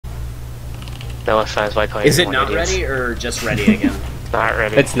No offense by playing. Is it not idiots. Ready or just ready again? Not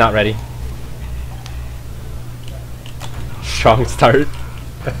ready. It's not ready. Strong start.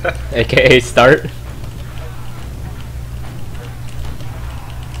 AKA start.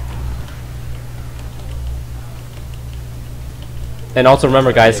 And also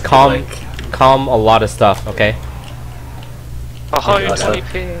remember guys, calm a lot of stuff, okay? Oh, you're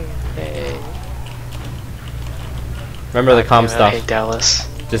 20p. Hey. Remember the calm stuff. I hate Dallas.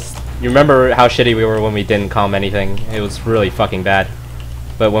 Just, you remember how shitty we were when we didn't calm anything. It was really fucking bad.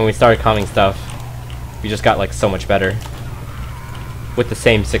 But when we started calming stuff, we just got like so much better. With the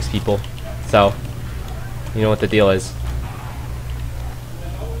same 6 people. So, you know what the deal is.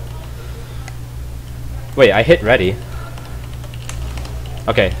 Wait, I hit ready.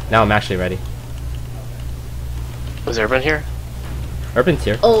 Okay, now I'm actually ready. Was Urban here? Urban's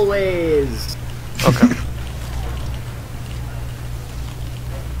here. Always! Okay.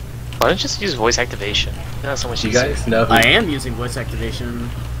 Why don't you just use voice activation? Not so much easier. You guys know who I am using voice activation.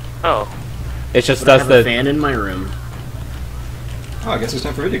 Oh. It's just But does I have the... a fan in my room. Oh, I guess it's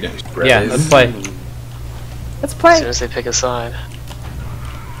time for video games. Yeah, let's play. Let's play! As soon as they pick a side.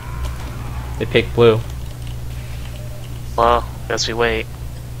 They pick blue. Well, guess we wait.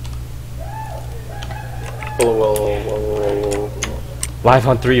 Whoa. Live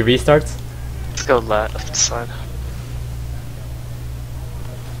on 3 restarts? Let's go left side.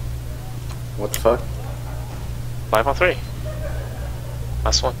 What the fuck? Live on 3.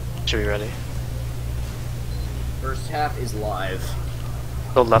 Last one. Should be ready. First half is live.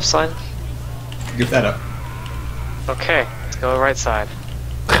 Go left side. Give that up. Okay, let's go right side.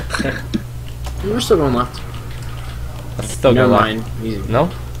 We're still going left. Let's still go Never left. mind. Easy.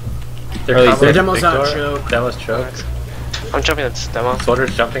 No? They're Early probably The demo's out, Victor. choke. Demo's choked. I'm jumping this demo.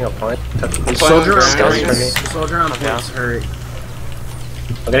 Soldier's jumping a point. Soldier on Scouts points. for me. Soldier on I'm down. points hurt.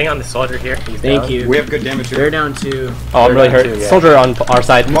 I'm getting on the soldier here. He's Thank down. you. We have good damage They're here. down 2. Oh, I'm really They're hurt. down too, yeah. Soldier on our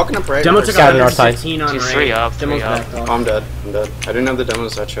side. I'm walking up right. Demo took Scout on our side. 116 on She's right. 3 up, Demo's 3 up. back off. Oh, I'm dead. I didn't have the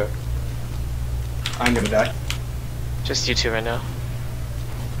demos that choke. I'm gonna die. Just you 2 right now.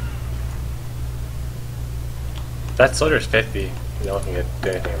 That soldier's 50. No one can do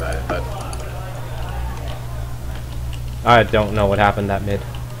anything about it, but I don't know what happened that mid.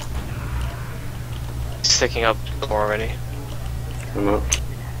 Sticking up more already. I'm up.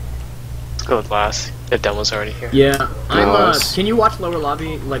 Let's go with last. The demo's already here. Yeah, I'm Nice. can you watch lower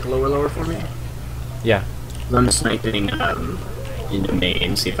lobby, like lower for me? Yeah. I'm sniping into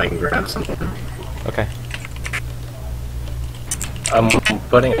main, see if I can grab something. Okay. I'm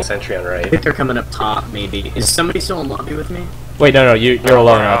putting a sentry on I right. think they're coming up top, maybe. Is somebody still in lobby with me? Wait, no, you're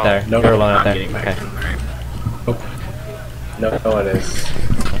alone out there. No, you're alone out I'm there. getting back Okay. in, alright. No one is.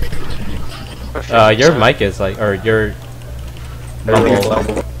 Your mic is like, or your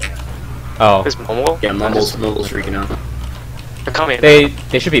mumble. Oh, Is Mumble? Yeah, Mumble's freaking out. They're coming. they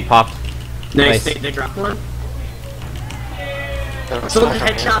should be popped. Nice, Nice. they dropped one. They're So coming.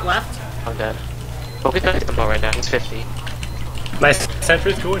 headshot left. I'm dead. But we got the demo right now. He's 50. Nice.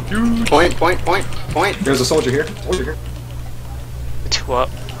 Sentry's going huge. Point. There's a soldier here. Soldier here. 2 up.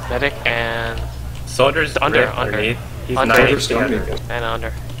 Medic and Soldier's Under, right under. underneath. He's Under. 90 Understanding. and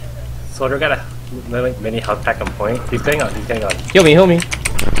under. Soldier got a mini health pack on point. He's getting on. Heal me.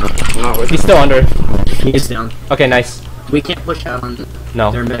 I'm not with He's still under. He's down. Okay, nice. We can't push out on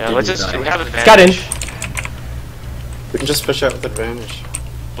No. their mid. Yeah, let's just. We have advantage. Got in. We can just push out with advantage.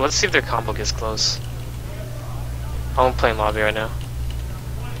 Let's see if their combo gets close. I'm playing lobby right now.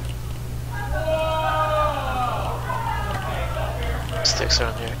 Sticks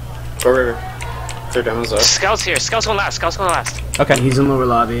around here. Or their demos up. Scouts here. Scouts going last. Scouts going last. Okay. He's in lower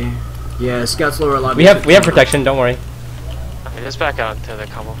lobby. Yeah, scouts lower lobby. We have protection. Don't worry. Okay, just back out to the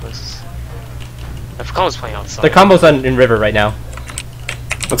combo places. The combo's playing outside. The combo's in river right now.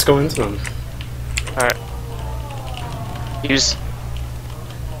 Let's go into them. Alright. Use.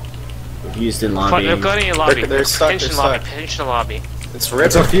 Used in lobby. They're going in your lobby. They're stuck, Pinch they're in lobby. stuck. Pinch in the lobby. It's It's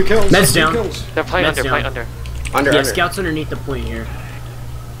river. a few kills. Med's a few down. kills. They're playing Med's under. Playing down. under. Yeah, Under. scouts underneath the point here.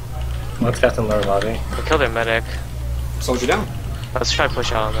 One scout's in lower lobby. They killed their medic. Soldier down. Let's try to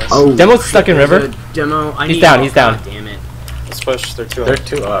push out on this. Oh, Demo's stuck in river. there's a Demo. I He's need down, help. he's down. God damn it. Let's push. They're two They're up.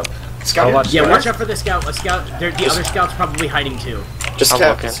 2 up. Scout. I'll watch Yeah, that. watch out for the scout. A scout. The other scout's probably hiding too. Just I'm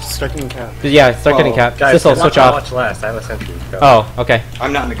cap. looking. Just striking cap. Yeah, start getting Oh, capped. Guys, Sissel, switch I'll off. watch last. I have a sentry. Go. Oh, okay.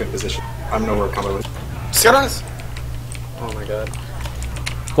 I'm not in a good position. I'm nowhere combo with. Scout on us. Oh my god.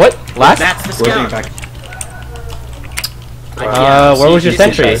 What? Last? That's the Where's the scout. impact? Where was your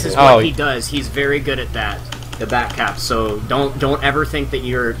sentry? This is Oh. what he does. He's very good at that. The back cap. So don't ever think that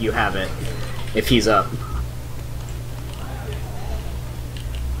you have it if he's up.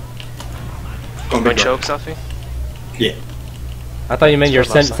 Going No big door. choke, Selfie? Yeah. I thought you meant your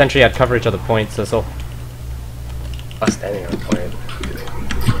Left side. sentry had coverage of the points, so. I'm standing on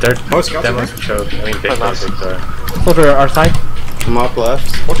point. They're Oh, scouts are demos there? choke. I mean, big door, left. big door. Soldier, our side. I'm up left.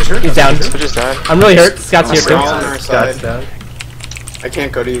 Soldier's hurt. He's down. We're just dead. I'm really hurt. Scott's here They're all too. on our Scott's side. down. I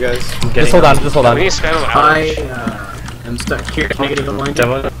can't go to you guys. I'm Just hold on. getting Just hold on. We need to spam him I out. am stuck here. Negative line.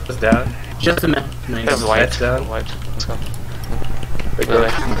 Demo is down. Just a minute. Nice. Nice. White. down. White. Let's go. Big Really?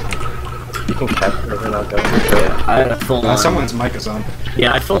 door. You can cap river, not go. I had a full on. Someone's mic is on.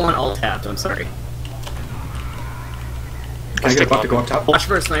 Yeah, I full on all tapped. I'm sorry. Can I get a buff to go up top? Watch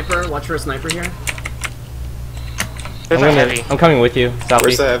for a sniper. Watch for a sniper here. There's a heavy. I'm coming with you,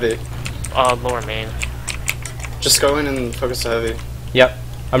 Where's Southie. the heavy? Lower main. Just go in and focus the heavy. Yep.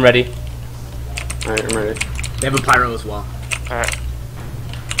 I'm ready. Alright, I'm ready. They have a pyro as well. Alright.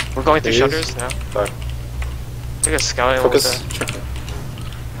 We're going through These? shutters now. Fuck. Take a scout in Focus.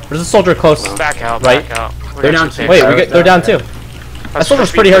 There's a soldier close. Back out, Right. back out. We're They're gonna down shoot Wait, safe. they're down too. That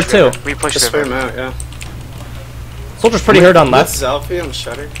soldier's pretty hurt too. We push Just spray him river. out, yeah. Soldier's pretty hurt on Let's left. selfie on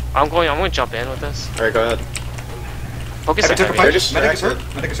shutter. I'm going to jump in with this. Alright, go ahead. Focus Heavy on took a heavy. fight. Just Medic is hurt.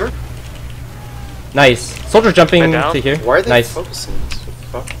 distracted. Medic is hurt. Nice. Soldier jumping They're down. to here. Why are they Nice. focusing?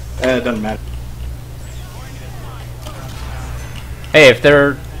 Fuck. It doesn't matter. Hey, if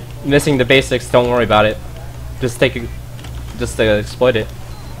they're missing the basics, don't worry about it. Just exploit it.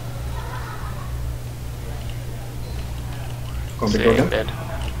 Going big See, door again. mid.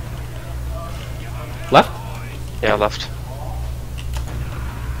 Left? Yeah, left.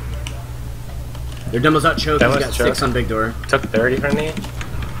 Their demo's out choke. He's Demo's got choke. 6 on big door. Took 30 from me.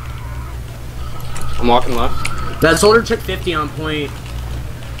 I'm walking left. That soldier took 50 on point.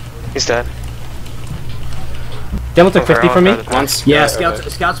 He's dead. Demo took 50 from me. Once. Yeah, okay.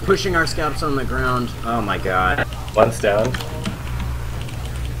 scouts pushing our scouts on the ground. Oh my god. One's down.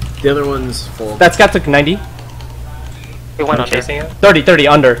 The other one's full. That scout took 90. He went I'm under. chasing him. 30,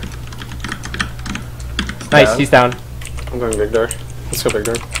 under. Nice, Down. he's down. I'm going big door. Let's go big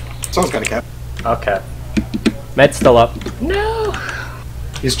door. Someone's got a cap. I'll cap. Med's still up.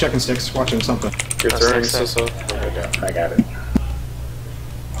 He's checking sticks, watching something. You're Oh, throwing six, so. I got it.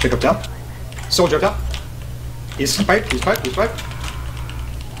 Pick up top. Soldier up top. He's spiked. He's spiked. He's spiked.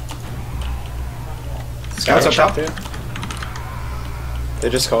 Scouts up top. They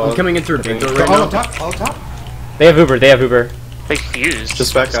just I'm called. coming in through big door They're right all now. up top. All up top. They have Uber, They fused.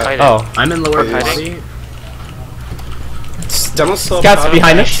 Just back up. Oh, I'm in lower Hiding. lobby. Demo's still up scouts top.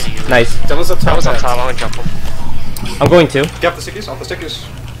 behind us. Nice. Demo's up top. That was on top. I'm gonna jump him. I'm going to. Get off the stickies. Off the stickies.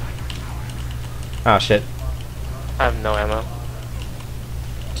 Oh shit. I have no ammo.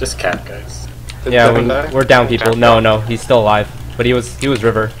 Just cap, guys. Did Yeah, Devin die? we're down people. No, he's still alive. But he was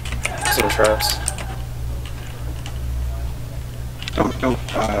river. Some traps. Don't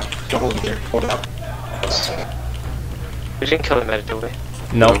hold it here. Hold it up. We didn't kill the medic, did we?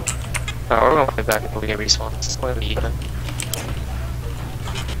 No. No, we're gonna play back until we get respawns. It's gonna be even.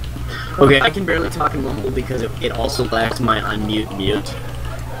 Okay, I can barely talk in mumble because it also lags my unmute mute.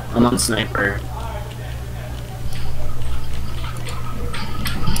 I'm on sniper.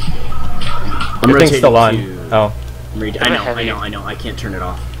 I'm Your thing's rotating still on. to- Oh, I know. I can't turn it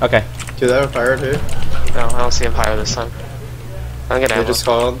off. okay. Do they have a fire too? No, I don't see him higher this time. I'm gonna They ammo. just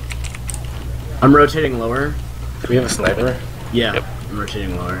called. I'm rotating lower. Do we have a sniper? Yeah, Yep. I'm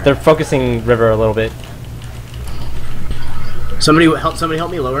rotating lower. They're focusing river a little bit. Somebody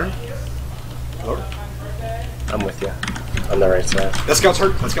help me lower. Lower. I'm with you. On the right side. That scout's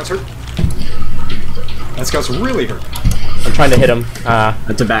hurt. That scout's hurt. That scout's really hurt. I'm trying to hit him.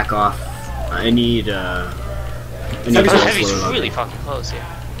 To back off. I need Heavy's Oh, close. heavy's lower really level. fucking close, yeah.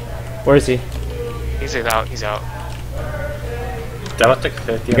 Where is he? He's out, he's out. Demo took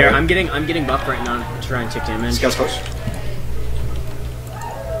 50. Here, I'm getting buffed right now to try and take damage. Scout's close.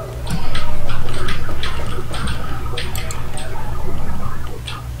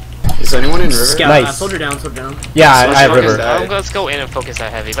 Is anyone in river? Scout, Nice. soldier down. Yeah, So I have focus river. that. Let's go in and focus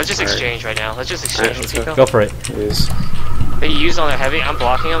that heavy. Let's just Alright. exchange right now. Let's just exchange Alright, with let's Pico. Go for it. Please. They used on their heavy. I'm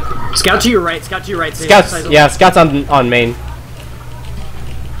blocking them. Scout to your right. Scout to your right. Scouts, yeah, scouts on main.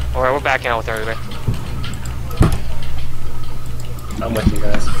 Alright, we're backing out with everybody. I'm with you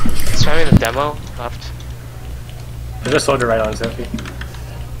guys. Let's try the demo left. There's a soldier right on Sophie.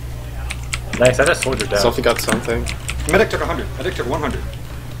 Nice, I just soldier down. Sophie got something. Medic took 100. Medic took 100.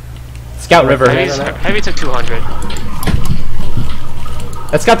 Scout river. Heavy took 200.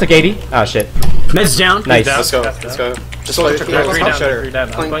 That scout took 80. Oh shit. Meds down. Nice. Down. Let's go. That's Let's down. go. Just Soldier play. took Yeah, one. let's Three go shutter.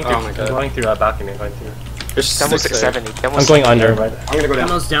 I'm going through, Oh my god. I'm going through a balcony. I'm going through. There's Demo's six there. 670. I'm going under. Right. I'm gonna go down.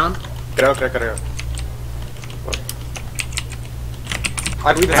 Demo's down. Get out, get out, get out.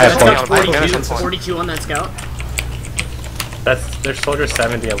 I believe I have it's points. 42, 42 on that scout. That's their soldier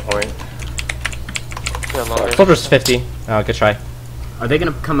 70 on point. Yeah, longer. Soldier's 50. Oh, good try. Are they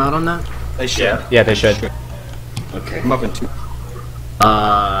gonna come out on that? They should. Yeah. Yeah, they should. Okay. I'm up in 2.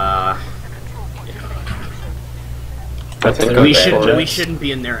 I think We I shouldn't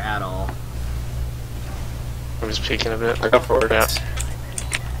be in there at all. I'm just peeking a bit. I got forward. Yeah.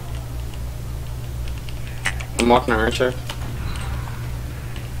 I'm walking around check.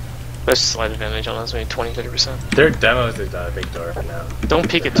 There's a slight advantage on us, maybe 20-30%. Their demos is big door for now. Don't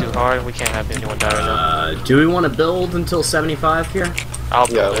peek it too hard, we can't have anyone die right now. Do we want to build until 75 here? I'll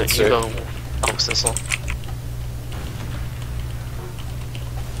Yeah, build let's it, you see. go pump Sissel.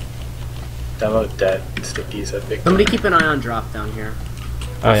 Demo dead. Stickies at big door. Somebody keep an eye on drop down here.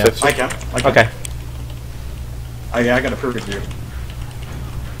 Oh yeah. 50. I can. Okay. I got a perfect view.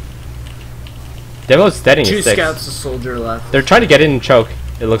 Demo's steadying 2 his 6. scouts, a soldier left. They're trying to get in and choke,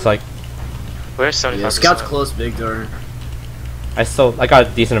 it looks like. Where's 75%? Scouts close big door. I got a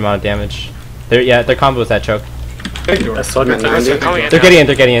decent amount of damage. Their combo is that choke. Big door. A soldier I'm at 90. Coming in They're now. getting in,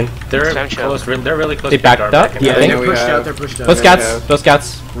 they're getting in. They're Time check. close. They're really close. They big backed door up? back in Yeah, the- they're we pushed have- out, they're pushed out. Those Yeah, scouts, yeah. those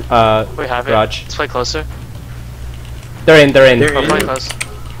scouts, We have it. garage. Let's play closer. They're in. They're I'm in. playing close.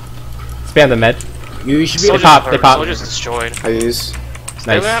 Spam the med. You should be Soldiers pop, hurt. they pop. Soldiers destroyed. I use.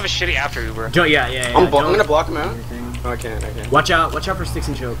 They're Nice. gonna have a shitty after Uber. Yeah. I'm don't- gonna block him out. Oh, I can't. Watch out for sticks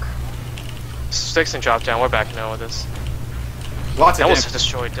and choke. Sticks and drop down. We're backing out with this. Lots of Devil's damage.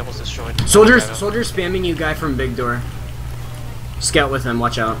 destroyed. Devil's destroyed. Soldiers Okay, spamming you, guy from big door. Scout with them,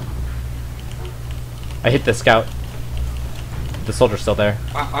 watch out. I hit the scout. The soldier's still there.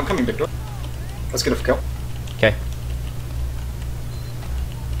 I'm coming big door. Let's get a kill. Okay.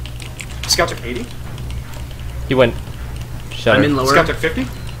 Scout took 80. He went. Shut I'm in lower. Scout took 50.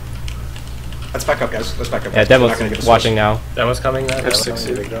 Let's back up, guys. Let's back up. Yeah, We're not gonna get Demo's us watching now. Demo's coming now. Demo's coming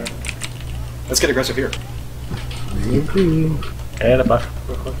 60. to big door. Let's get aggressive here. And a buff.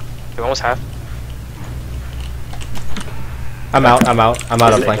 Real quick. We're almost half. I'm out of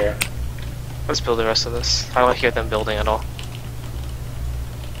Stay flank. here. Let's build the rest of this. I don't hear them building at all.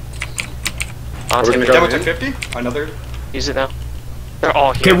 I'll We're take gonna it. go Demo in. took 50. Another. Use it now. They're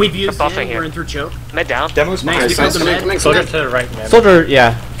all here. Okay, we've They're used buffing it, here. we're in through choke. Med down. Demo's Nice, behind. we found the med. Come in, Soldier come to the right, man. Soldier,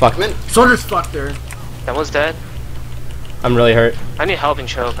 yeah. Fuck. in. Soldiers fucked her. Demo's dead. I'm really hurt. I need help in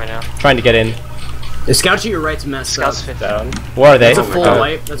choke right now. Trying to get in. The scout to your right's messed up. Scouts 50. Down. Where are they? That's a Oh my full God.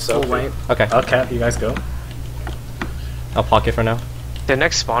 wipe, that's So full wipe. Okay. I'll cap. You guys go. I'll pocket for now. The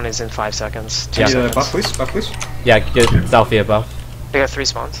next spawn is in 5 seconds. 2 Yeah. Need a seconds. buff, please. Buff, please. Yeah, get Zalfia buff. They got 3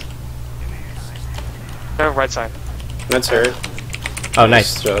 spawns. They're right side. That's her. Oh,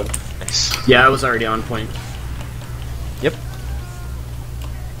 nice. Job. Nice. Yeah, I was already on point. Yep.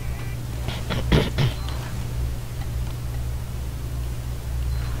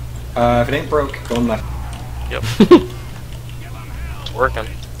 If it ain't broke, go on left. Yep. It's working.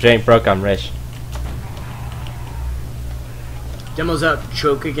 If it ain't broke, I'm rich. Demo's up,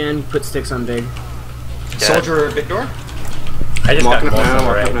 choke again, put sticks on big. Soldier, big door. I just I'm got walking up most now. of the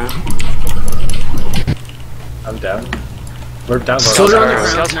Walking up right. now. I'm down. We're down. Soldier on the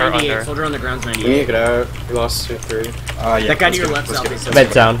Scouts ground's are 98, under. soldier on the ground's We need 98. to get out. We lost 2-3. Yeah. That guy to let's your get it, left, let's get it, Southeast. let's Med's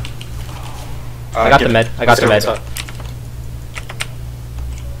get it. down. I got the med. I got the med. Let's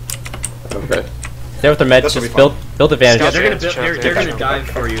Okay. Stay with their med. This will Just be fun. build advantage. Yeah, Scouts they're are gonna, in the choke. they're gonna Choke. dive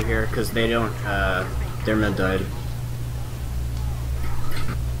for you here, because they don't, their med died.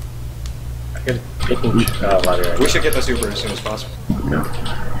 I could taking lobby right We now. should get this Uber as soon as possible. Get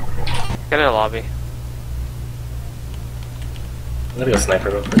in the lobby. I'm gonna go sniper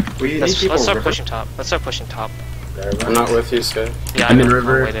real quick. We need Let's people start river. pushing top. Let's start pushing top. There we go. I'm not with you, Sky. Yeah, I'm I in know,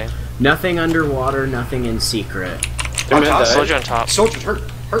 river. waiting. Nothing underwater, nothing in secret. They're On mid top, dive. Soldier on top. Soldier's hurt.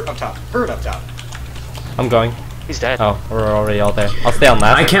 Hurt up top. Hurt up top. I'm going. He's dead. Oh, we're already all there. I'll stay on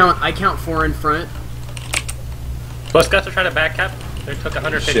last. I count 4 in front. Both scouts are trying to back cap. They took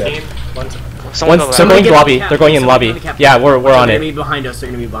 115. One's Someone go They're back. going get to on lobby. the cap. They're going in Somebody lobby. on the cap. Yeah, we're on They're gonna it. be behind us, they're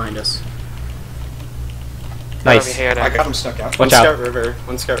gonna be behind us. Over Nice. here, I there. got him stuck out. One Watch out. scout river.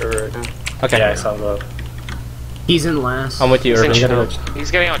 One scout river right now. Okay. yeah, I saw him go. He's in last. I'm with you, He's in Urban. choke.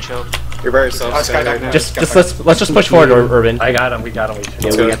 He's getting out choke. You're by yourself, Oh, Sky, Sky, right now. Just let's just push forward, Urban. I got him. We got him. We Yeah, should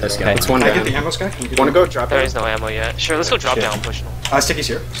we go. got this guy. Okay. It's one Can I get down. the ammo, Sky? Can you get Wanna the- go drop There down? is no ammo yet. Sure, let's go drop Shit. down. Push. Sticky's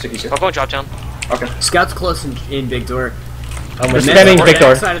here. Sticky's here. I'll go drop down. Okay. Scouts close in big door. I'm We're with you. spamming Med's big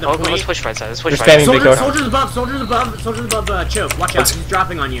door. side of the Oh, point. let's push right side. Let's push We're right spamming side. big door. Soldiers above, choke. Watch out, he's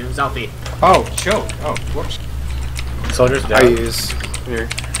dropping on you, Zalfi. Oh, choke. Oh, whoops. Soldiers I down. use. Here.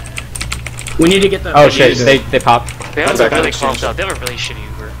 We need to get the. Oh shit, they pop. They have That's a really okay. clumped up. They have a really shitty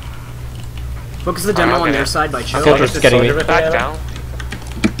Uber. Focus the demo Okay. on their side by choke. Soldier's Is getting me. soldier with Back the down.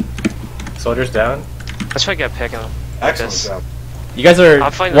 Soldiers down. Let's try to get a pick on him. Excellent This. job. You guys are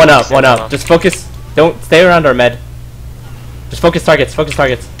I'll find one the up, one next up. thing. Just focus. Don't stay around our med. Just focus targets. Focus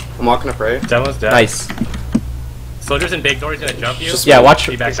targets. I'm walking up right. Demo's down. Nice. Soldiers in big door. He's gonna jump you. Just- Yeah. Watch.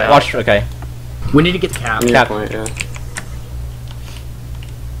 He backs out. Watch. Okay. We need to get the cap. Near Cap. point, yeah.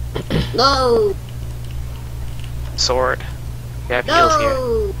 No! Sword. Yeah, heals here.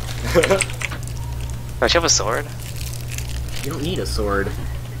 No! Don't you have a sword? You don't need a sword.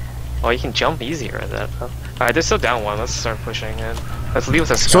 Oh, you can jump easier at that. Huh? Alright, they're still down one. Let's start pushing in. Let's leave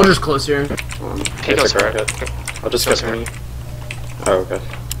with a scout. Soldiers close here. Pico's Take a hurt. rocket. I'll just Goes get hurt. me. Oh, okay.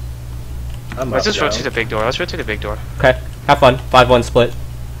 Let's just rotate the big door. Let's rotate the big door. Okay. Have fun. 5-1 split.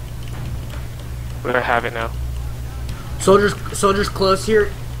 We're gonna have it now. Soldiers close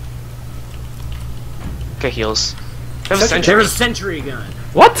here. Okay, heals. They have a There's sentry. a sentry gun.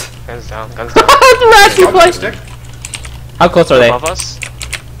 What? Guns down. Guns down. Rastsy Drop play. the stick. How close are they? Above us. Do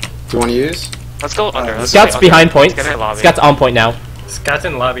you want to use? Let's go under. Let's Scouts stay under. behind point. Let's get in the lobby. Scouts on point now. Scott's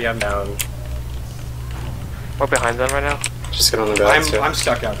in lobby. I'm down. We're behind them right now. Just get on the bats, I'm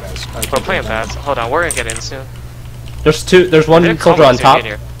stuck out, guys. We're playing bats. Hold on, we're gonna get in soon. There's two. There's one They're soldier on coming top, in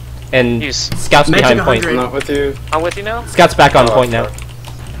here. and Use. scouts Magic behind point. 100. I'm not with you. I'm with you now. Scouts back on Oh, point now. fuck.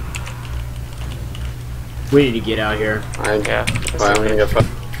 We need to get out here. Yeah. I'm gonna get fucked.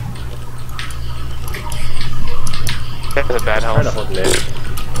 That's a bad Trying to health. hold mid.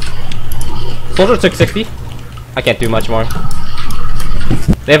 Soldier took 60. I can't do much more.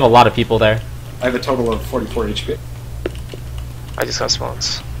 They have a lot of people there. I have a total of 44 HP. I just got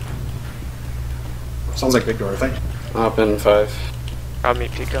spawns. Sounds like big door, I think. Up in 5. I'll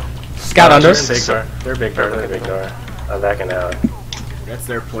meet Pico. Scout under. They're in big door. They're big door. They're big door. I'm backing out. That's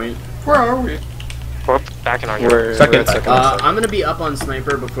their point. Where are we? We're back in our We're Second. at second. I'm gonna be up on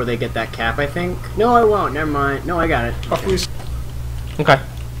sniper before they get that cap, I think. No, I won't. Never mind. No, I got it. Oh, please. Okay.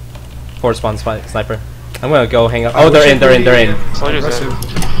 4 spawn sniper. I'm gonna go hang up. Oh, they're in. They're in. They're in. Soldiers in.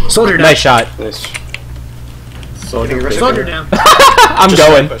 Aggressive. Soldier down. Nice shot. Nice. Soldier. Getting big Soldier door. down. I'm Just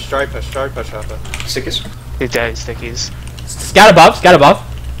going. Try push, Alpha. Sickest. He's dead. Stickies. Scout above. Scout above.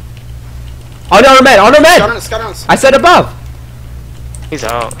 On our med. On our med. Scout on. I said above. He's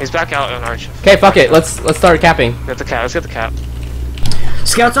out. He's back out on arch. Okay, fuck it. Let's start capping. Get the cap. Let's get the cap.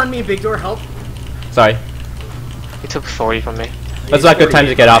 Scouts on me. Big door. Help. Sorry. He took 40 from me. That's not a good time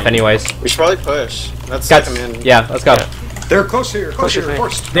to get off, anyways. We should probably push. Let's Scouts. take him in. Yeah, let's go. Yeah. They're close here, close Push here, it.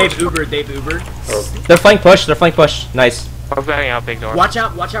 forced. They've Ubered. They've Ubered. Oh, They're flank push. They're flank push. Nice. We're backing out big door. Watch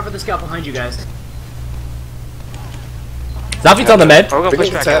out for the scout behind you guys. Zalfi's on the med. We're gonna We push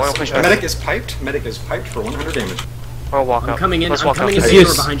can back. tap We're gonna push some- back. Medic is piped. Medic is piped for 100 damage. We're gonna walk I'm up. coming in. Let's I'm walk coming up. in It's big door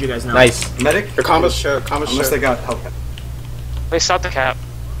use. behind you guys now. Nice. Medic. your combos show. Combos Unless show. they got help. Wait, stop the cap.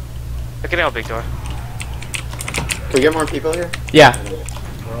 Look at out big door. Can we get more people here? Yeah,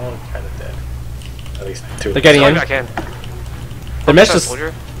 We're all kind of dead. At least 2. they're getting Going in. back in. The mesh Shot is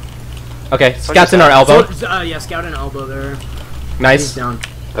soldier. okay. Scout's in our elbow. Yeah, scout and elbow there. He's Nice. down.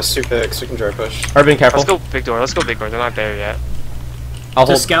 That's 2 picks. We can dry push. Urban, careful. Let's go big door. Let's go big door. They're not there yet. I'll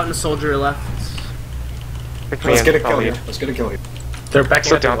There's a hold. scout and a soldier left. Pick me Let's in. get a I'll kill here. leave. Let's get a kill here. They're backing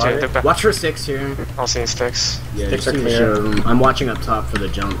Still up the down two. lobby. They're back. Watch for 6 here. I'll see sticks. Yeah, Sticks just are need to clear. show them. I'm watching up top for the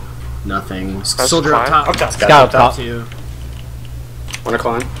jump. Nothing. Soldier up climb. top. Up top. Scout up top. 2. Wanna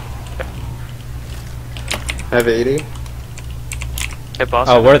climb? I have 80. Hit boss.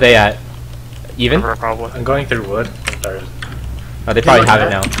 Oh, where are they at? Even? Probably. I'm going through wood. Sorry. Oh, they probably have it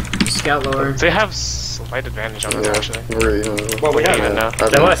now. Scout lower. They have slight advantage on us Yeah, actually. we're even. Well, we Yeah, got even it. now.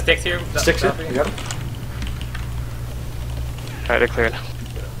 They want sticks here. Sticks here. You got it. Alright, they're cleared.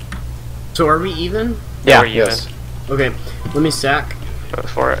 So are we even? Yeah. We're even. Yes. Okay, let me sack. Go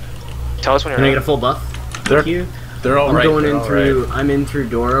for it. Tell us when Can I you're get a ready. full buff? They're Thank you. they're all I'm right. going they're in all through. right. I'm in through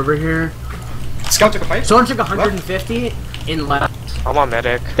door over here. Scout took a pipe. Someone took 150 in left. I'm on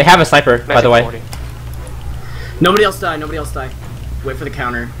medic. They have a sniper, by Medic the way. 40. Nobody else die. Nobody else die. Wait for the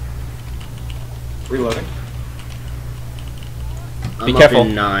counter. Reloading. I'm careful. Up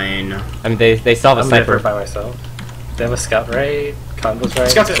in 9. I mean, they still have a I'm sniper. by myself. They have a scout right. Combos right.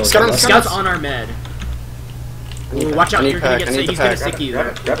 Scout- soldier scout on- left. Scout's on our med. Ooh, watch out! I need You're gonna pack, get I need sick. the He's gonna pack. stick you Grab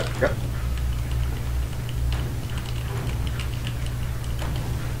there. it. Grab it. Grab it.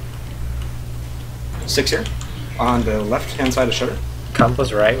 Six here. On the left-hand side of shutter.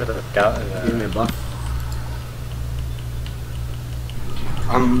 Combos right with a scout and Give me a buff.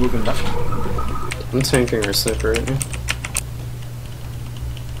 I'm moving left. I'm tanking our sniper right now.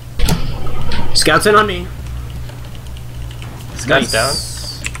 Scout's in on me. Scout's down.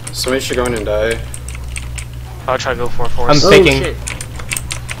 Somebody should go in and die. I'll try to go for I'm force. taking. shit.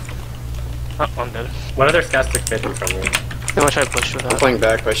 Oh, I'm dead. One of their scouts took 50 from me. I'm gonna try to push with I'm that. playing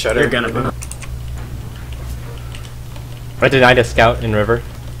back by Shadow. You're gonna. I denied a scout in river.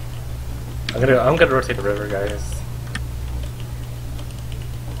 I'm gonna rotate the river, guys.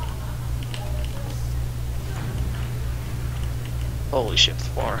 Holy shit,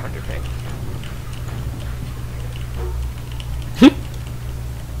 400 ping.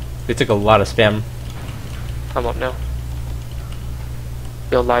 They took a lot of spam. I'm up now.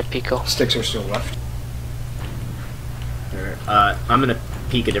 Build live Pico. Sticks are still left. I'm gonna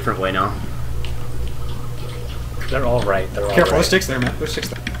peek a different way now. They're all right. They're all Careful, right. there's sticks there, man. There's sticks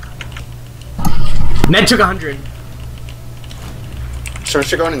there. Med took 100.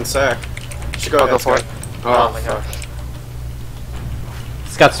 Should go in and sack. Should go I'll ahead, go for it. Scott. Oh my god.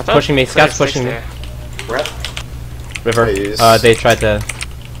 Scouts pushing me. Scouts There's pushing me. sticks We're at. River. Please. They tried to. there.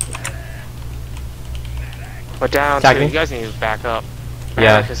 We're down Attack two. me. You guys need to back up.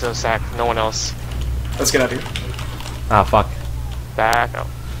 Yeah. Because of sack. No one else. Let's get out of here. Ah, fuck. Back. Oh.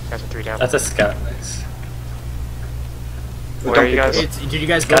 You guys are 3 down. That's a scout. Nice. Where are you guys? Did you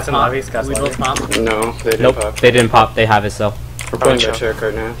guys both Scouts in pop? lobby, scouts we in both pop? No, they didn't Nope. pop. They didn't pop. They have it still. We're playing Oh, that chill. check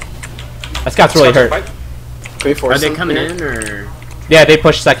right now. That scout's really hurt. Fight. Can we force Are they them coming here? in or? Yeah, they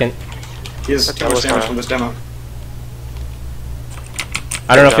pushed second. He has That too much was damage fine. from this demo.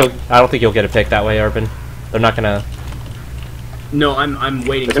 I don't know if you'll. I don't think you'll get a pick that way, Urban. They're not gonna. No, I'm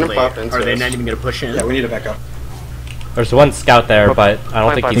waiting They're till gonna they. pop into Are they us. not even gonna push in? Yeah, we need to back up. There's one scout there, but I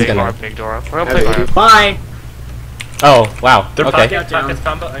don't think he's gonna. Big door. We're gonna Heavy. play fire. Bye. Oh wow. They're Okay. pockets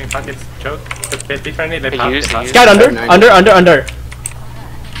combo. I mean, pockets choke. Be friendly. They They pop. use They pop. these. Scout under, 90. under.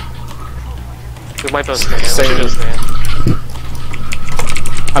 We might be able to stand. We Same. should be able to stand.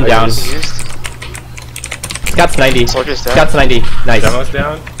 I'm down. use- Used. Scout's 90. Soldier's dead. Scout's 90. Nice. Demo's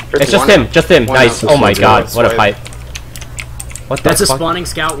down. It's just One him. out. Just him. One Nice. out. Oh my Soldier. god. What a Swipe. fight. What the That's a fuck? spawning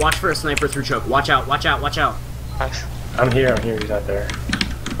scout. Watch for a sniper through choke. Watch out. Watch out. Watch out. Nice. I'm here. He's out there.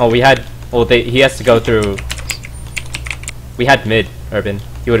 Oh, we had. Oh, he has to go through. We had mid, Urban.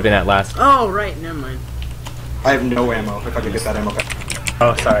 He would have been at last. Oh right. Never mind. I have no ammo. If I could get that ammo back.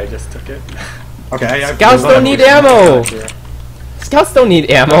 Oh, sorry. I just took it. Okay, I have. Scouts don't need ammo. Scouts don't need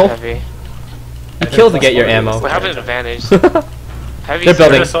ammo. Heavy. You kill to get your ammo. We have an advantage. Heavy. They're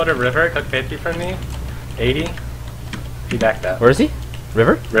building. There's a soldier river. Took 50 from me. 80. He backed out. Where is he?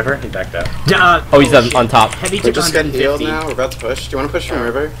 River? River. He backed out. Oh, he's shit. on top. Heavy We took just got healed 150. now. We're about to push. Do you want to push from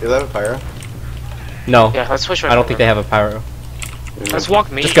river? Do you have a pyro? No, Yeah, let's push right I don't from think there. they have a pyro. Let's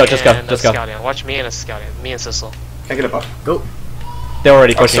walk me Just go, just go, and just a go. scout in. Watch me and a scout in. Me and Sissel. Can't get a buff. Go. They're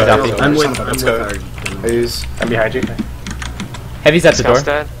already pushing sorry. southeast. I'm with. Let's I'm with go. our. I use. I'm behind you. Heavy's at the door. Scout's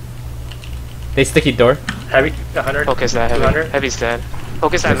dead. They sticky door. Heavy. 100. Focus that heavy. 200. Heavy's dead.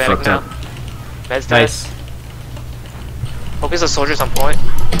 Focus that They're medic fucked now. up. Med's dead. Nice. Focus the soldiers on point.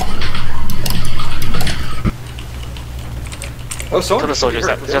 Oh, so Kill the soldiers.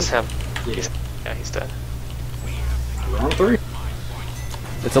 hurt. Just him. Yeah. Yeah, he's dead. Round 3.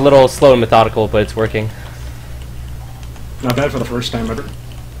 It's a little slow and methodical, but it's working. Not bad for the first time ever.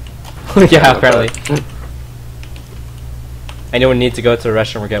 Yeah, apparently. Anyone need to go to the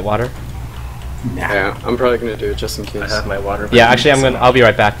restroom or get water? Nah. Yeah, I'm probably gonna do it just in I case. have my water. Yeah, actually, I'll be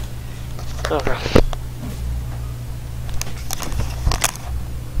right back. Okay.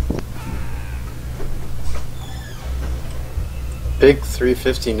 Big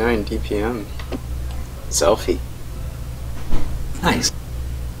 359 DPM. Selfie. Nice.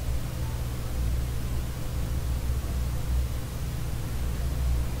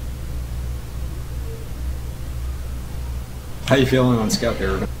 How you feeling on scout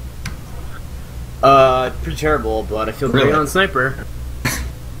there, Ruben? Pretty terrible, but I feel great Really? on sniper.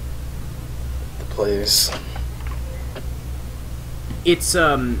 The plays. It's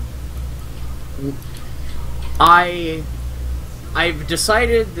I've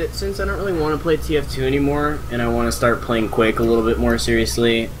decided that since I don't really want to play TF2 anymore and I want to start playing Quake a little bit more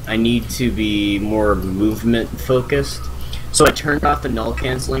seriously, I need to be more movement focused. So I turned off the null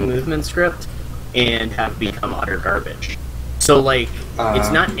canceling movement script and have become utter garbage. So like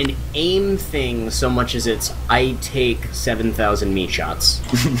it's not an aim thing so much as it's I take 7,000 meat shots.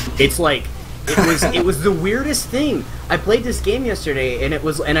 It's like it was the weirdest thing. I played this game yesterday and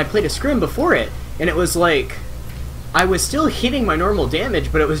I played a scrim before it and it was like I was still hitting my normal damage,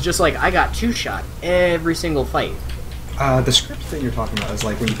 but it was just like I got 2-shot every single fight. The script thing you're talking about is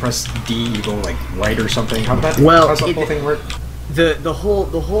like when you press D, you go like right or something. How did that? Well, how's that whole thing work? The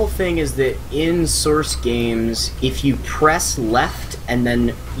whole thing is that in Source games, if you press left and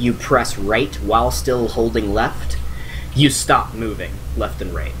then you press right while still holding left, you stop moving left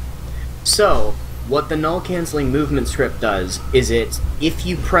and right. So what the null canceling movement script does is if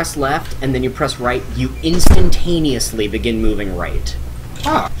you press left and then you press right, you instantaneously begin moving right.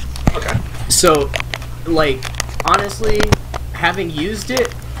 Ah, okay. So, like, honestly, having used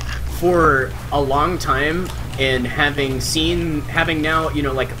it for a long time and having now, you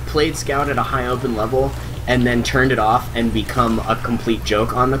know, like, played Scout at a high open level and then turned it off and become a complete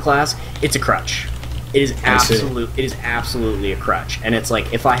joke on the class, it's a crutch. It is absolutely a crutch. And it's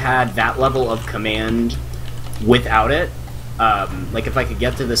like, if I had that level of command without it, like if I could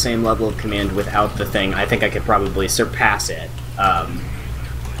get to the same level of command without the thing, I think I could probably surpass it.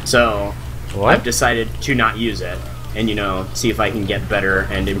 So I've decided to not use it and, you know, see if I can get better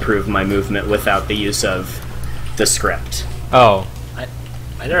and improve my movement without the use of the script. Oh.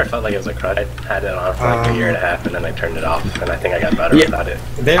 I never felt like it was a crutch. I had it on for like a year and a half, and then I turned it off, and I think I got better without it.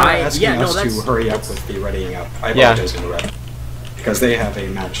 They are asking us that's- to hurry up with the readying up. I apologize in the red. Because they have a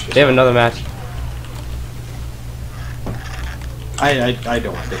match. They have another match. I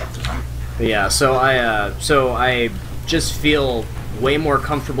don't want to take up the time. But yeah, so I just feel way more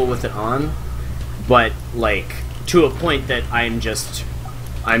comfortable with it on, but like to a point that I'm just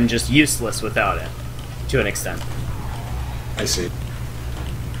useless without it, to an extent. I see.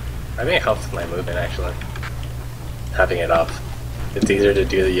 I think it helps with my movement actually. Having it off, it's easier to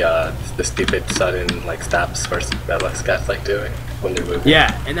do the stupid sudden like stops that like Scott's like doing when they're moving.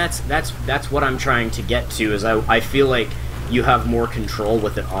 Yeah, and that's what I'm trying to get to. Is I feel like you have more control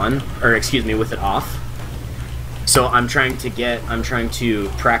with it on, or excuse me, with it off. So I'm trying to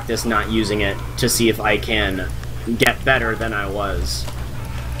practice not using it to see if I can get better than I was.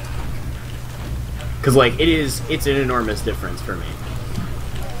 Cause like it's an enormous difference for me.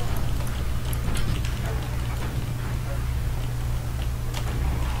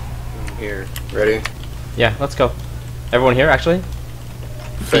 Here, ready? Yeah, let's go. Everyone here, actually?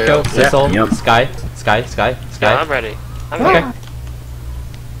 Fail. Pico, Sissel, Yep. Sky. Yeah, I'm ready. I'm ready. Okay.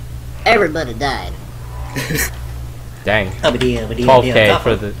 Everybody died. Dang. 12K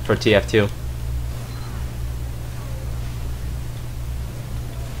for TF2.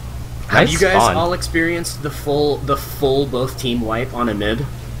 Have Nice you guys spawn. all experienced the full both team wipe on a mid?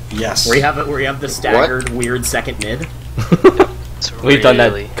 Yes. Where you have the staggered weird second mid? It's We've done that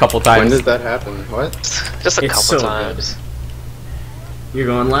really- a couple When times. did that happen? What? Just a It's couple so times. You're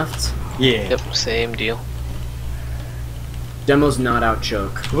going left? Yeah. Yep, same deal. Demo's not out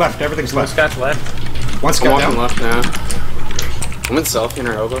choke. Left, everything's One left. Scott's left. One I'm scout walking down. left now. I'm in selfie in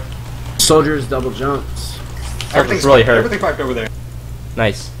her elbow. Soldiers double jumps. Everything's really piped- hurt. Everything piped over there.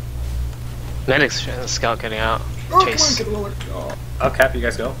 Nice. Medic's Scout getting out. Oh, come on, Chase. get lower. Oh. I'll cap you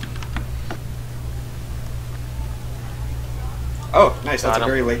guys go. Oh, nice. That's Got a him.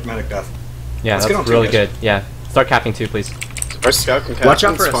 very late medic death. Yeah, Let's get on that's two, really guys. good. Yeah. Start capping too, please. Our scout can cap. Watch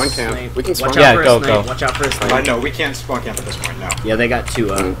out We for can a spawn snipe. camp. We can spawn Watch camp. out Yeah, for go, a snipe. go. Watch out for a snipe. No, we can't spawn camp at this point, no. Yeah, they got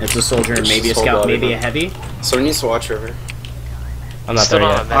two. It's a soldier and maybe a Just hold scout, on, maybe a man. heavy. Someone needs to watch river. I'm not Still there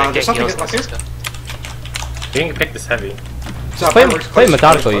not yet. a medic. there's Get something heals up on here. Scout. You can pick this heavy. So Play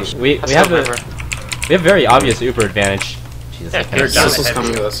methodically. We Let's have go, a River. very obvious Uber advantage. Jesus, Yeah, I they're can't. down. Sissel's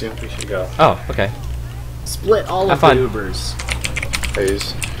coming with us, yeah. We should go. Oh, okay. Split all Have of the fun. Ubers.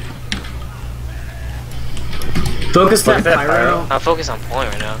 Phase. Focus that that pyro. pyro. I'm focused on point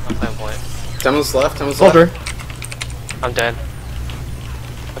right now. I'm playing point. Demo's left, Demo's Soldier. left. I'm dead.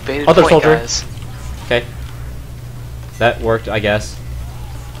 I baited Other point, soldier. guys. Okay. That worked, I guess.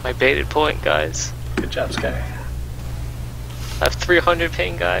 My baited point, guys. Good job, Sky. I have 300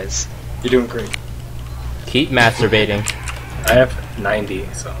 ping, guys. You're doing great. Keep masturbating. I have 90,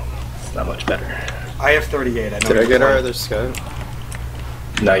 so it's not much better. I have 38. I know Did I you're get our fine. other scout?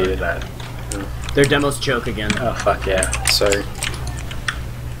 No, you did not. Their demo's choke again. Oh fuck yeah. Sorry.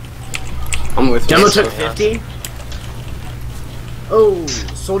 I'm with Demo you. took so- 50. Oh,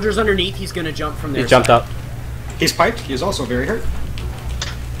 soldier's underneath. He's gonna jump from there. He jumped up. He's piped. He is also very hurt.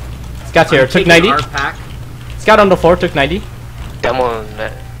 Scout's here. Took 90. Our pack. Scout on the floor. Took 90. Demo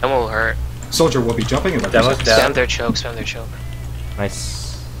will hurt. Soldier will be jumping and Demo's represent. down. Spam their choke, spam their choke.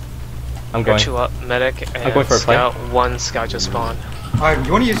 Nice. I'm Got going. two up, medic, and going for a play. scout. One scout just spawned.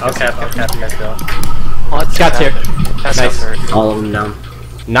 You want to use I'll cap you guys go. What? Scout's here. That's Nice. hurt. All of them down.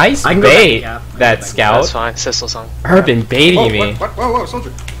 Nice I can go back, bait. yeah. I can go That back. scout. That's fine. Sissel's on. Urban baiting Oh, me. what? Whoa,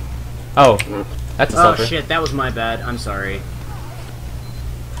 soldier. Oh, that's a Oh soldier. shit, that was my bad. I'm sorry.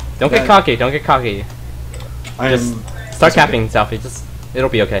 Don't get cocky. Don't get cocky. I Just am. start capping, Selfie. Just it'll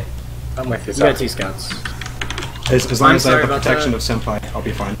be okay. I'm with you, We got Sky. two scouts. As long I'm as I sorry have the about protection that. of Senpai, I'll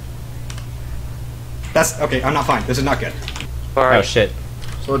be fine. That's okay. I'm not fine. This is not good. Oh Alright, shit.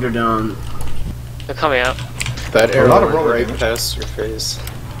 Soldier down. they're coming out. That A lot arrow of went roller right damage. past your face.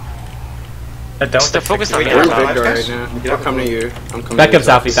 Don't Still focus on Wait, me. We're in Alright, big door guys. right now. Get I'll up. come to you. I'm coming Back to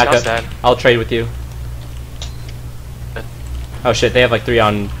up, you. Zalfi, back Scout's up. dead. I'll trade with you. Oh shit, they have like 3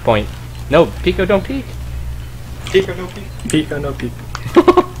 on point. No, Pico, don't peek. Peek or no peek? Peek or no peek.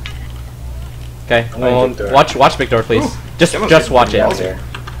 Okay, I'm well, going big door. watch big door, please. Ooh, Just that was watch good. it. Balls There.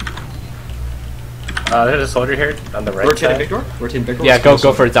 There's a soldier here on the right Rotating side. big door? Rotating big door? Yeah, go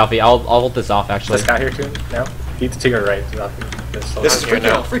for it, Zalfi. I'll hold this off actually. This guy here too. Now he's to your right. This is Here free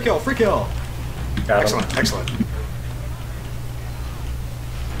now. kill, free kill, free kill! Got him. Excellent, excellent.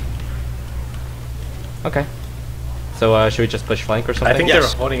 Okay. So should we just push flank or something? I think Yes.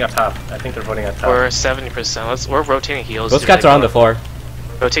 they're holding up top. I think they're holding up top. We're 70%. We're rotating heals. Those to guys big are on the door. floor.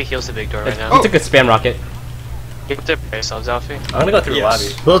 Rotate heals to big door right He now. took a spam rocket. You have to prepare yourselves, Alfie. I'm gonna go through Yes. the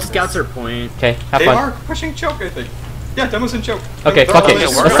lobby. Both scouts are point. Okay, have They fun. are pushing choke, I think. Yeah, demo's in choke. Okay, They're fuck all it. in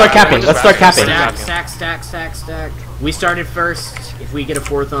Let's choke. start capping. Let's start capping. Stack. Stack. We started first. If we get a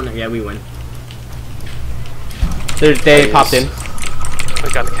fourth on it, yeah, we win. They popped in.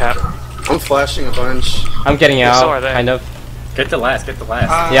 We got the cap. I'm flashing a bunch. I'm getting So out, are they. kind of. Get the last. Get the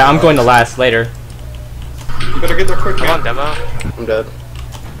last. Yeah, I'm going to last later. You better get there quick, Come on, man. demo. I'm dead.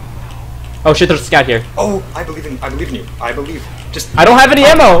 Oh shit, there's a scout here. Oh, I believe in you. I believe. Just. I don't have any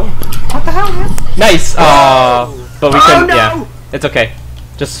ammo! What the hell, man? Nice! But we Oh, couldn't, no! yeah. It's okay.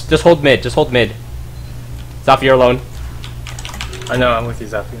 Just hold mid, Zalfi, you're alone. I know. I'm with you,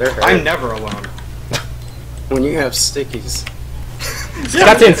 Zafi. They're hurt. I'm never alone. When you have stickies.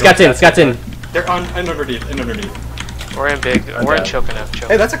 Scouts in. They're on and underneath, We're in big. I'm We're in down. choke enough. Choke.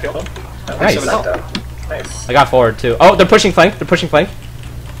 Hey, that's a kill. Nice. Seven Knocked health. out. Nice. I got forward too. Oh, they're pushing flank.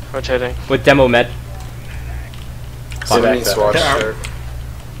 Rotating. With demo med. Somebody back needs to up. watch They're shark.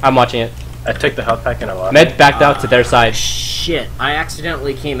 I'm watching it. I took the health pack in a lot. Med backed out to their side. Shit, I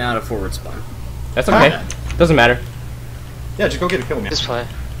accidentally came out of forward spawn. That's okay. Doesn't matter. Yeah, just go get a kill, man. Just play.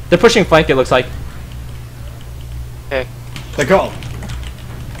 They're pushing flank, it looks like. Okay. They go.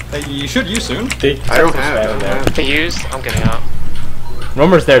 You should use soon. I don't have. They used. I'm getting out.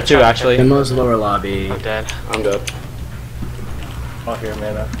 Romer's there too, actually. Demo's lower lobby. I'm dead. I'm dead. Oh, here,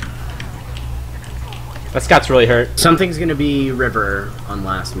 mana. That scout's really hurt. Something's gonna be river on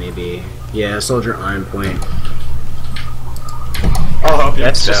last, maybe. Yeah, soldier iron point. I'll help you.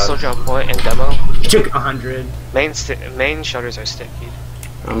 That's It's just down. soldier on point and demo. Took 100. Main shutters are sticky.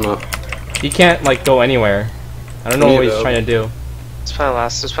 I'm not. He can't, like, go anywhere. I don't know Me what he's though. trying to do. Let's play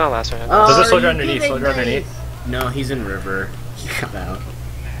last. Let's play last right now. There's a Are soldier you underneath, kidding soldier me? underneath. No, he's in river. He got out.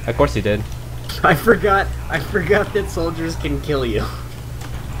 Of course he did. I forgot that soldiers can kill you.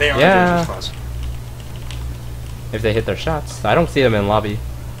 They are Yeah. dangerous class. If they hit their shots. I don't see them in lobby.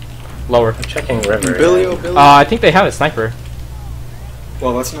 Lower. I'm checking river. Billy, oh Billy. I think they have a sniper.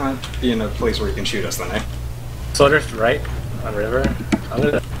 Well, let's not be in a place where you can shoot us then, eh? Soldier's right on river. I'm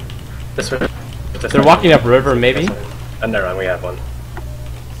gonna. This way. This They're way. walking up river, maybe. Never mind, we have one.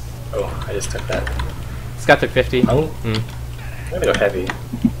 Oh, I just took that. Scout took 50. I'm Hmm. gonna go heavy.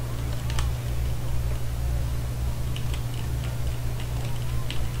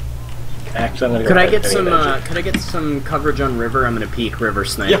 Actually, I'm gonna go Could I heavy get some? then. Could I get some coverage on river? I'm gonna peek river Yeah,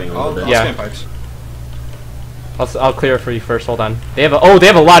 sniping a little bit. I'll Yeah. stand pipes. I'll clear it for you first. Hold on. They have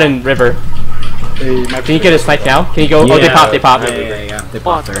a lot in river. They might Can you get a snipe now? Can you go? Oh, they Yeah. pop. Yeah. They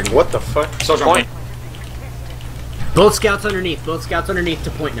pop 30. What the fuck? Soldier on Point. Both scouts underneath. Both scouts underneath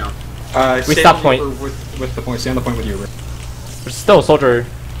to point now. We stay stop on point. With the point. Stay on the point with you, Rick. There's still a soldier.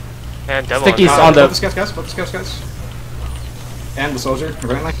 And demo. Sticky's top. on the- Both the scouts, guys. Both the scouts, guys. And the soldier,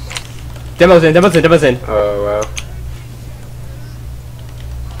 apparently. Demo's in. Oh wow.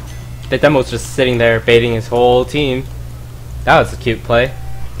 The demo's just sitting there baiting his whole team. That was a cute play.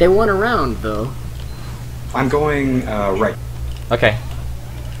 They won a round though. I'm going right. Okay.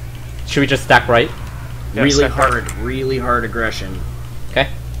 Should we just stack right? Yeah, really stack right. really hard aggression. Okay.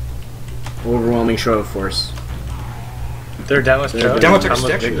 Overwhelming show of force. They're down with Joe. Demo took I'm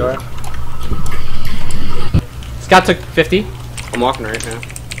with stick. big door. Scout took 50. I'm walking right now.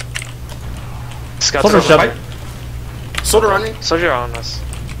 Scouts Soldier are shove. Fight. Soldier on me. Soldier on us.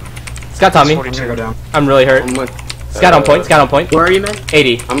 Scout's on me. I'm gonna go down. I'm really hurt. I'm with. Scout on point. Where are you, man?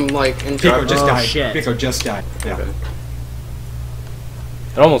 80. I'm like in Pico drop. just Oh, died. shit. Pico just died. Yeah. Okay.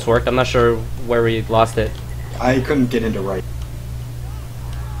 It almost worked. I'm not sure where we lost it. I couldn't get into right.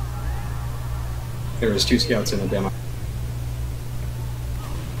 There was 2 scouts in the demo.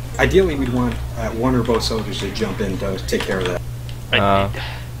 Ideally, we'd want one or both soldiers to jump in to take care of that.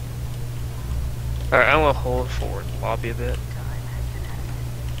 Alright, I'm gonna hold forward lobby a bit.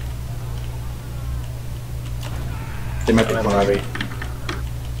 They might be I'm in fine. lobby.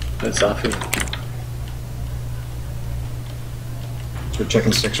 That's Zafi. We're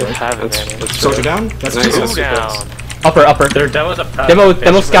checking 6, Should right? have advantage. Soldier down? That's Nice. 2. Two down. Upper. Their demo's up top.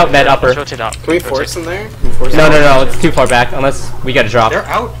 Demo scout med upper. Rotate up. Can we force them there? Can we force No, them? no, it's too far back. Unless we get a drop. They're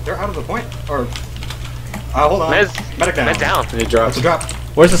out of the point. Or, hold on. Medic down. Med down. He dropped. That's a drop.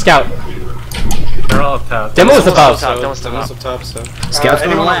 Where's the scout? They're all up top. Demo is above. Demo's Demo's up top, so. Scouts on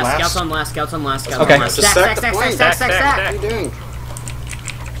anyone on last. last? Scouts on last. Scouts on last. Scouts Okay. on last. Just Stack, sack stack, the stack, point. stack, stack, stack. What are you doing?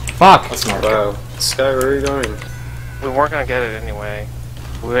 Fuck. That's not Wow. Sky, where are you going? We weren't gonna get it anyway.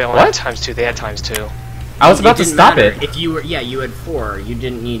 We only What? had ×2. They had ×2. I was about to didn't stop matter. it. If you were, yeah, you had 4. You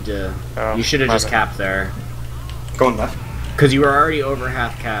didn't need to. Oh, You should have my just bad. capped there, Going left. because you were already over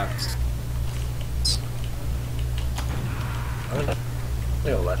half capped.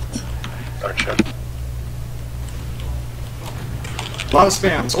 They go left. Archer. A lot of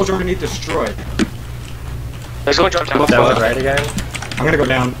spam. Soldier underneath destroyed. Let's go drop down. Demo's right again. I'm gonna go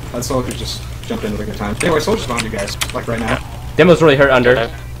down. That soldier just jumped in at a good time. Anyway, soldier's behind you guys. Like right now. Demo's really hurt under.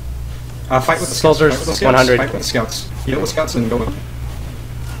 Okay. Fight with the Soldiers, scouts. Fight with the scouts. 100. Fight with the scouts. Heal the scouts and go in.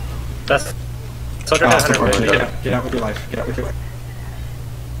 That's. Soldier Ah, has still 100 forward. range. Get out with your life. Get out with your life.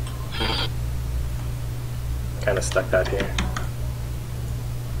 Kind of stuck that here.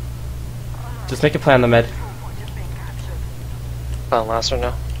 Just make a play on the med. Last one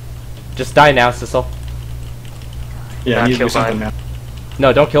now. Just die now, Sissel. Yeah, Not you need to kill do something bind. now.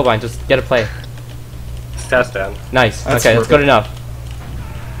 No, don't kill bind. Just get a play. Stats down. Nice. That's Okay, that's good working. enough.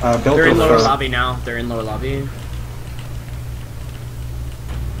 Build They're in the lower foe. lobby now. They're in lower lobby.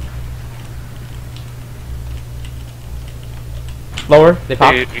 Lower. They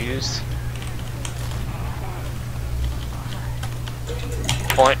pop. They used.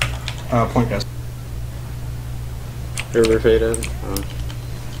 Point. Point guys. River faded. Oh.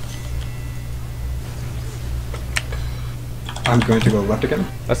 I'm going to go left again.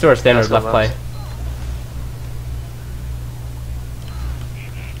 Let's do our standard Let's go left play. left.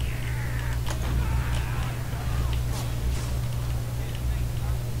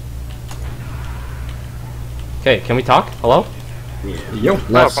 Okay, can we talk? Hello? Yo.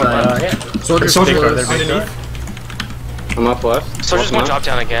 Left Oh, side. Yeah. Soldier Big door, they're big door. underneath. I'm up left. Soldier's Up gonna left. drop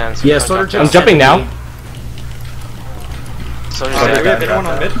down again. Yeah, Soldier's Soldier gonna drop I'm jumping now. down. Soldier's Do we dead. have anyone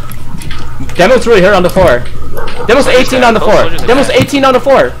on mid? Demo's really hurt on the 4. Demo's 18 on the 4. Soldiers are Demo's dead. 18 on the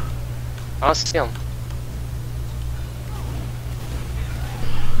 4. I don't see him.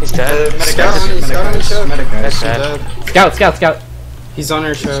 He's dead. Medic Scout guys. on me, Medic scout on me, guys. scout. Medic guys. That's I'm dead. dead. Scout. He's on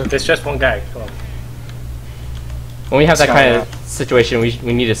our show. It's just one guy. Come on. When we have that Scout, kind yeah. of situation, we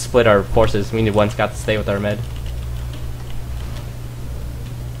need to split our forces. We need one scout to stay with our med.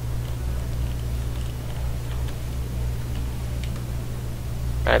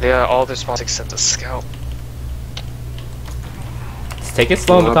 Alright, they got all their spawns except the scout. Let's take it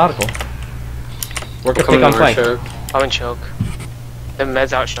slow and methodical. Work a pick Coming on our flank. show. I'm in choke. The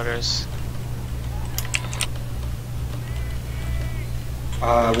meds out shutters.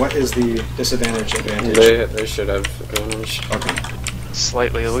 What is the disadvantage advantage? They should have advantage. Okay.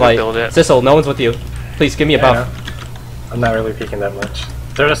 Slightly. We can Slight. build it. Sissel, no one's with you. Please give me a Yeah, I buff. know. I'm not really peeking that much.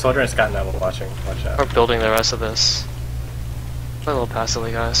 There's a soldier and Scott now watching. Watch We're out. building the rest of this. Play a little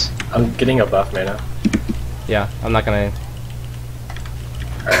passively, guys. I'm getting a buff right now. Yeah, I'm not gonna.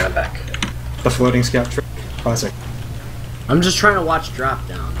 Alright, I'm back. The floating scout trick. Classic. I'm just trying to watch drop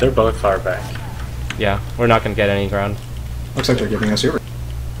down. They're both far back. Yeah, we're not gonna get any ground. Looks like they're giving us over.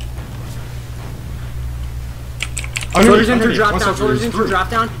 Soldier's in for Underneath. drop One down. soldier Soldier's is in for through. drop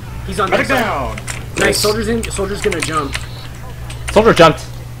down. He's on Medic that side. down! Nice. Soldier's in. Soldier's gonna jump. Soldier jumped.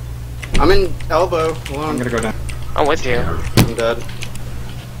 I'm in elbow. I'm Alone. gonna go down. I'm with you. I'm dead.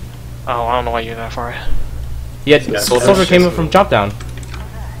 Oh, I don't know why you're that far. He had Yeah, soldier came in from jump down.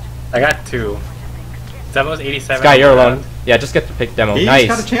 I got 2. Demo's 87. Sky, you're alone. Yeah, just get the pick demo. He's got a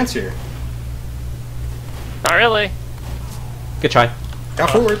Nice. chance here. Not really. Good try.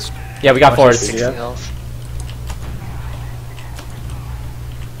 Got forwards. Yeah, we got forwards. 60 Yeah. health.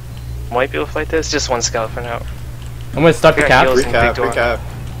 Might be able to fight this. Just one scout for now. I'm gonna start the Yeah, cap. heals. Recap, Big door. recap.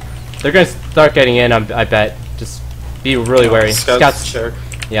 They're gonna start getting in. I bet. Just be really wary. Scouts check.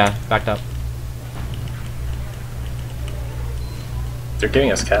 Yeah, backed up. They're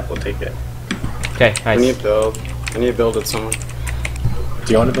giving us cap, we'll take it. Okay, I need nice. to build. I need to build it someone.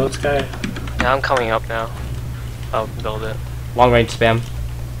 Do you want to build Sky? Yeah, I'm coming up now. I'll build it. Long range spam.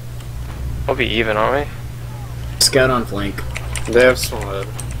 We'll be even, aren't we? Scout on flank. They have small head.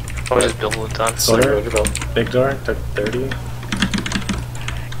 We'll just build it done. Soldier? Soldier build. Big door, took 30.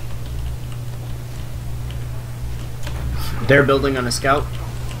 They're building on a scout.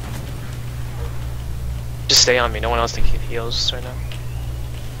 Just stay on me. No one else can keep heals right now.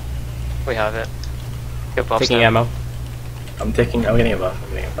 We have it. Get buffs Taking now. ammo. I'm getting a buff. I'm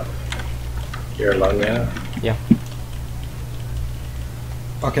getting a buff. You're alone now? Yeah.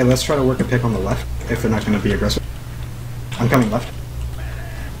 Okay, let's try to work a pick on the left, if they're not going to be aggressive. I'm coming left.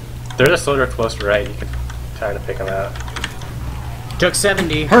 There's a soldier close to right. You could try to pick him out. Took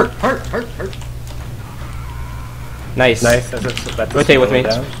 70. Hurt. Nice. Nice. That's Rotate with me.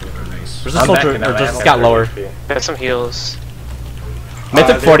 down. There's a I'm soldier, backing or out. just a I scout have lower. HP. Get some heals. Mid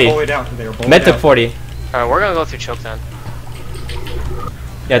took 40. They were bullied out. Mid took 40. Alright, we're gonna go through choke then.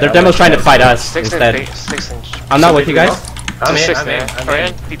 Yeah, their demo's trying to fight us Sticks instead. in, sticks in. I'm not with you guys. I'm in. Six I'm there. in. I'm We're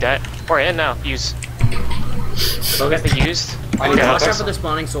in. in. Be dead. We're in now. Use. Go get Be the used. I need Yeah, to Watch out help. for the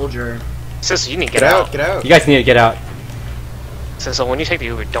spawning soldier. Sis, you need to Get out, get out. You guys need to get out. So when you take the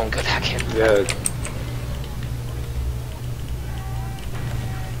Uber, don't go back in. Yeah,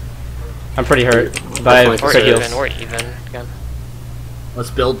 I'm pretty hurt, but I have We're quick even. heals. We're even. Again. Let's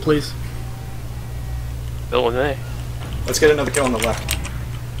build, please. Build with me. Let's get another kill on the left.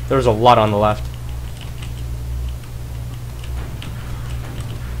 There was a lot on the left.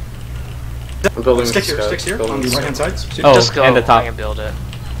 I'm building Sticks here, scout. sticks here, Building on the scout. right hand side. Oh, Just go and the top. and build it.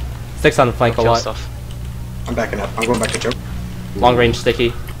 Sticks on the flank a Kill lot. stuff. I'm backing up. I'm going back to choke. Long range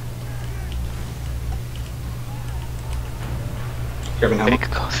sticky. Grabbing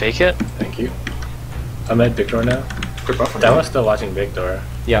helmet. Fake it. Thank you. I'm at big door now. Quick buff on That you. one's still watching big door.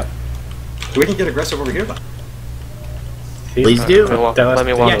 Yeah. We can get aggressive over here though. Please do. Let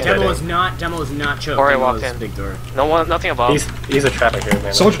me walk Yeah, in. demo is not choke. Alright, Demo walk is in. Big door. No one, nothing above. He's a trapper here,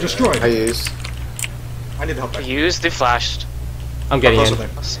 man. Soldier destroyed. I used. I need the help back. Used. They flashed. I'm getting Close in.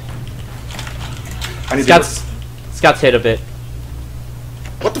 with Let's see. I need Scouts hit a bit.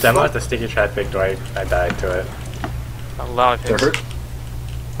 What the Demo at fuck? the sticky trap big door. I died to it. A lot of They're picks. hurt.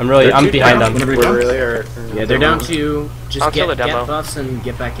 I'm behind them. Whenever you're We're done. really hurt. Yeah, they're down to just I'll kill get the demo. buffs and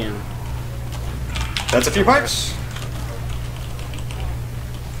get back in. That's a few pipes.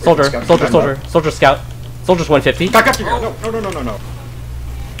 Soldier, Scout, soldier, come soldier, back. soldier scout. Soldier's 150. Back up here. No.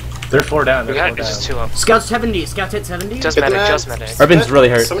 They're 4 down. We They're 4 got down. just 2 up. Scout 70. Scout hit 70. Just Get the medic. meds. Just medic. Urban's really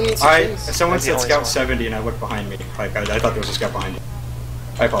hurt. Someone needs to change. Someone That's the said only scout one. 70 and I looked behind me. Like I thought there was a scout behind me.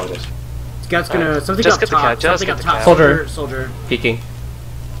 I apologize. Scout's gonna something Just up get the top. cat, just Something get up the top. cat. Soldier. Soldier. Peeking.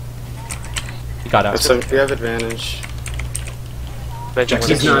 He got out. So we have advantage. Benjamin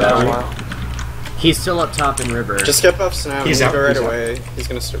He's was not for a out. while. He's still up top in river. Just get buffs now. He's He's out, go right he's out. away. He's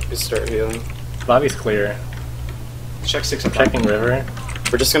gonna start healing. Lobby's clear. Check 6 up top. Checking river.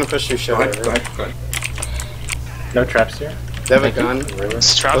 We're just gonna push you Go shot ahead. over. Go ahead. Go ahead. No traps here. They have a Thank you. gun. River.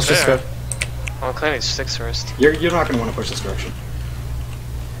 It's trapped Let's just there. go. I'm clearing 6 first. You're not going to want to push this direction.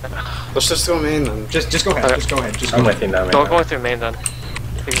 Let's just go main then. Just go ahead. Okay. Just go ahead. Just go I'm ahead. with you now, man. Don't go through main then.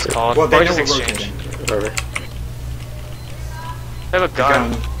 They just called. Well, they Or know just we're exchange. rotating. Whatever. They have a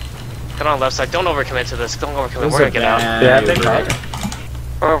gun. Gun. Gun on left side. Don't overcommit to this. Don't overcommit. Those We're are gonna get out. bad Yeah, they Uber. called.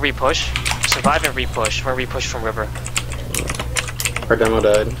 Or repush. Survive and repush. We're repush from river. Our demo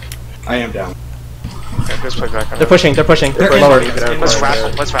died. I am down. Okay, let's play back on They're pushing. They're pushing. They're Lower. in. Let's wrap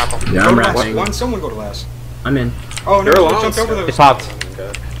them. Let's wrap them. Yeah, Go I'm to last. wrapping. One, someone go to last. I'm in. Oh, no, You're we alone, jumped over Scott. They those. popped. Oh my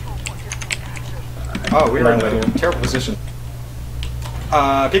god. Oh, we were in Right a with you. terrible position.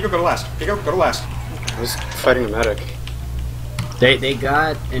 Pico, go to last. Pico, go to last. I was fighting a medic. They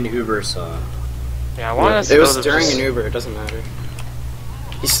got an Uber saw. Yeah, I want us to It go was to during this- an Uber, it doesn't matter.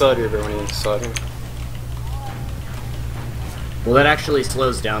 He still had Uber when he saw him. Well, that actually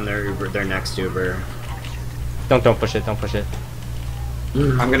slows down their Uber, their next Uber. Don't push it. Don't push it.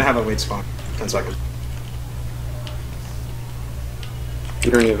 I'm going to have a late spawn. 10 seconds.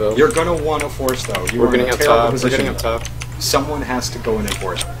 You don't need vote. You're going to want to force, though. You We're are in getting a up terrible top. We're position. getting up top. Someone has to go in and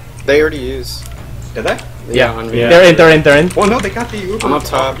force. They already used. Did they? Yeah. on me. Yeah. They're in. Well, no, they got the Uber. I'm up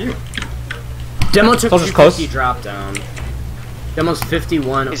top. off You. Demo took Soldier's 250 close. drop down. Demo's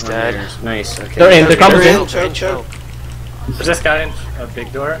 51 He's on dead. theirs. Nice. Okay. They're in. They're They're coming in. in. Choke, choke. There's this guy in a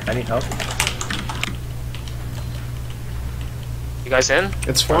big door. I need help. You guys in?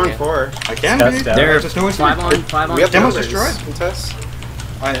 It's 4 and 4. I can That's be. down. They're There's no 5 on We have Demo's numbers. destroyed. Contest.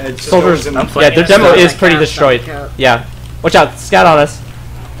 Soldiers. I'm Yeah, flanking their us. demo Stop is that pretty cat, destroyed. stop that cat. Yeah. Watch out. Scout on us.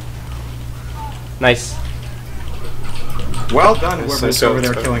 Nice. Well done, Nice, whoever's nice over job,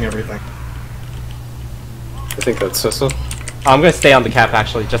 there Scott. killing everything. I think that's Sissel. I'm gonna stay on the cap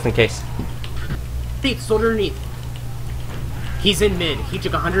actually, just in case. Underneath, soldier underneath. He's in mid. He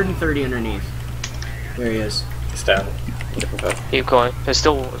took 130 underneath. There he is. He's down. Different path. Keep going. There's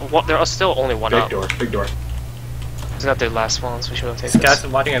still only one Big up. door, big door. It's not their last one, so we should have This taken guy's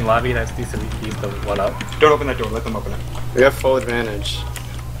this. watching in lobby. That's he's the one up. Don't open that door, let them open it. We have full advantage.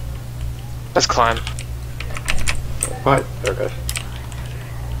 Let's climb. What? Okay.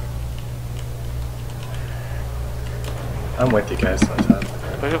 I'm with you guys.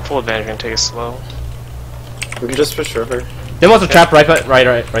 We can full advantage and take it slow. We can just push over. There was a trap right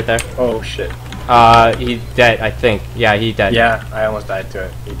there. Oh shit. He dead, I think. Yeah, he dead. Yeah, I almost died to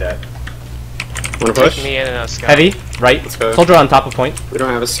it. He dead. Wanna push? Take me in and a scout. Heavy, right. Let's go. Soldier on top of point. We don't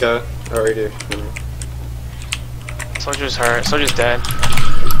have a scout. Oh, we do. Soldier's hurt. Soldier's dead.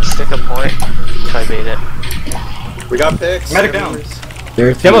 Stick a point. Try bait it. We got picks. Medic down.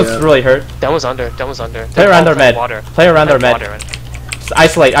 Demo's really hurt. That was under. That was under. Play around our med. Water. Play around our med. Water.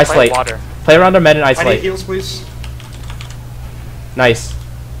 Isolate, isolate. Water. Play around our med and I need isolate. heals, please. Nice.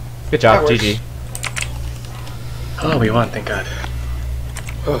 Good job, That works. GG. Oh, we won, thank God.